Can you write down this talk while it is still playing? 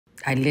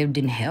I lived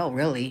in hell,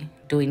 really.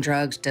 Doing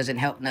drugs doesn't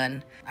help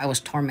none. I was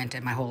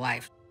tormented my whole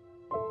life.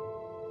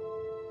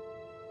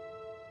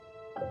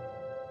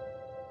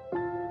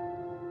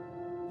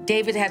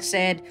 David had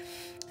said,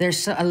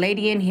 there's a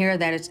lady in here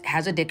that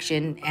has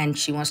addiction and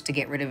she wants to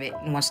get rid of it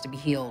and wants to be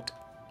healed.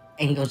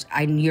 And he goes,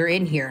 you're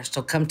in here,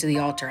 so come to the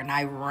altar. And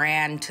I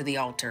ran to the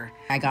altar.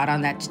 I got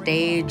on that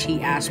stage.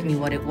 He asked me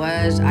what it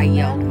was. I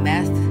yelled,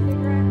 meth.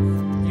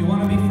 You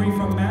want to be free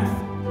from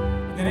meth?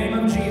 In the name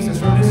of Jesus,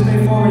 from this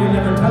day forward, you'll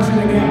never touch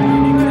it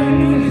again. You're going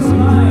to live this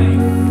life.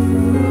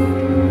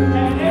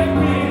 And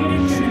every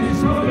addiction is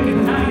broken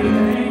tonight in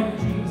the name of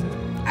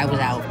Jesus. I was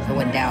out. I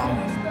went down.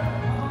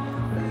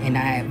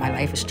 And my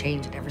life has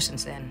changed ever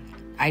since then.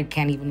 I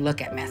can't even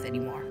look at meth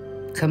anymore.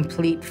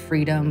 Complete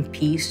freedom,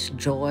 peace,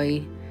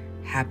 joy,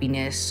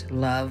 happiness,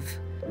 love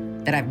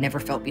that I've never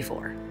felt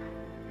before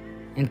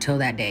until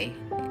that day.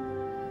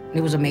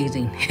 It was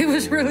amazing. It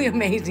was really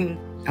amazing.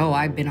 Oh,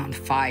 I've been on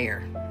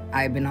fire.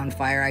 I've been on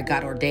fire. I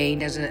got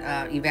ordained as an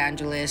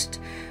evangelist.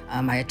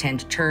 I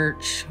attend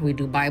church. We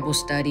do Bible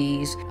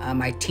studies.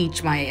 I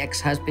teach my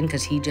ex-husband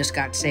because he just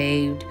got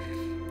saved.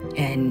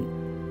 And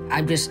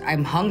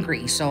I'm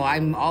hungry. So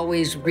I'm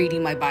always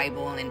reading my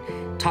Bible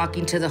and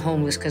talking to the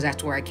homeless because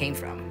that's where I came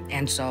from.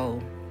 And so,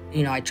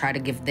 I try to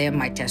give them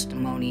my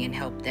testimony and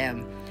help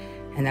them.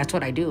 And that's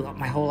what I do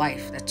my whole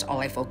life. That's all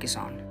I focus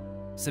on.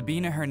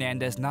 Sabina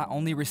Hernandez not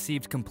only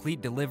received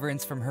complete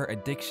deliverance from her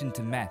addiction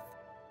to meth,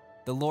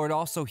 the Lord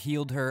also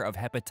healed her of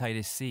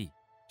hepatitis C.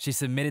 She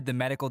submitted the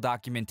medical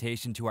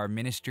documentation to our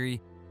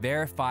ministry,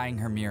 verifying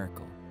her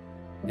miracle.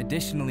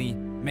 Additionally,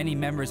 many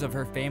members of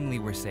her family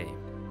were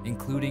saved,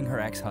 including her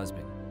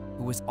ex-husband,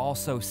 who was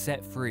also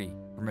set free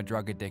from a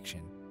drug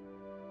addiction.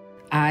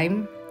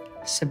 I'm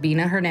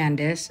Sabina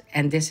Hernandez,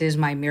 and this is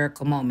my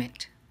miracle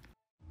moment.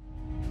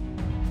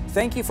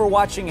 Thank you for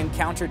watching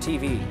Encounter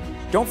TV.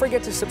 Don't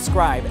forget to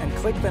subscribe and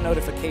click the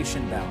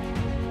notification bell.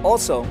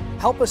 Also,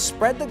 help us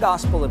spread the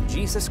gospel of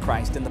Jesus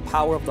Christ in the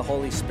power of the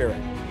Holy Spirit.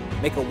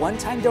 Make a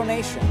one-time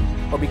donation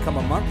or become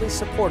a monthly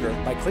supporter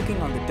by clicking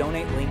on the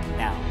donate link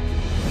now.